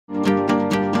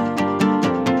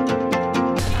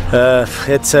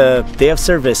It's a day of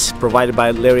service provided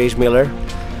by Larry H. Miller,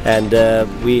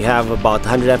 and we have about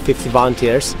 150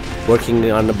 volunteers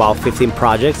working on about 15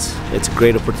 projects. It's a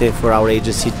great opportunity for our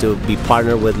agency to be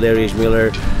partnered with Larry H.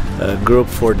 Miller group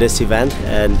for this event,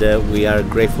 and we are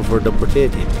grateful for the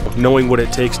opportunity. Knowing what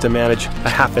it takes to manage a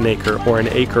half an acre or an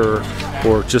acre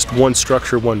or just one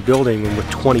structure, one building, and with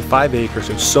 25 acres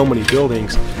and so many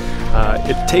buildings,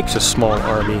 it takes a small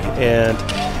army, and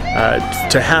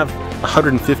to have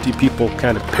 150 people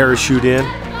kind of parachute in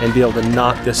and be able to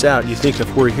knock this out. You think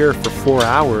if we're here for 4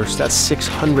 hours, that's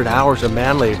 600 hours of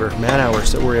man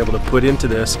hours that we're able to put into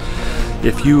this.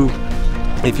 If you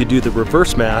do the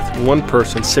reverse math, one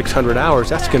person 600 hours,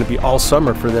 that's going to be all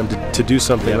summer for them to do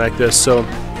something like this. So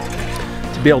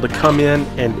to be able to come in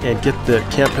and get the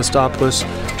Camp Kostopulos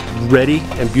ready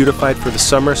and beautified for the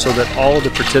summer, so that all of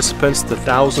the participants, the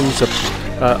thousands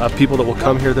of people that will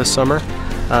come here this summer,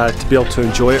 to be able to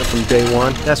enjoy it from day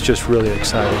one, that's just really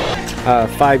exciting.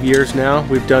 5 years now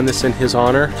we've done this in his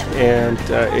honor, and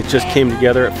it just came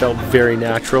together. It felt very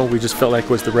natural. We just felt like it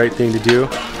was the right thing to do.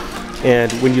 And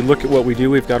when you look at what we do,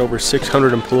 we've got over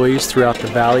 600 employees throughout the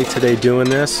valley today doing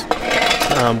this.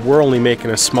 We're only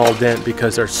making a small dent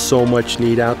because there's so much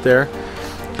need out there.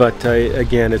 But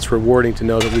again, it's rewarding to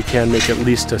know that we can make at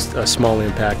least a small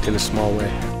impact in a small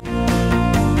way.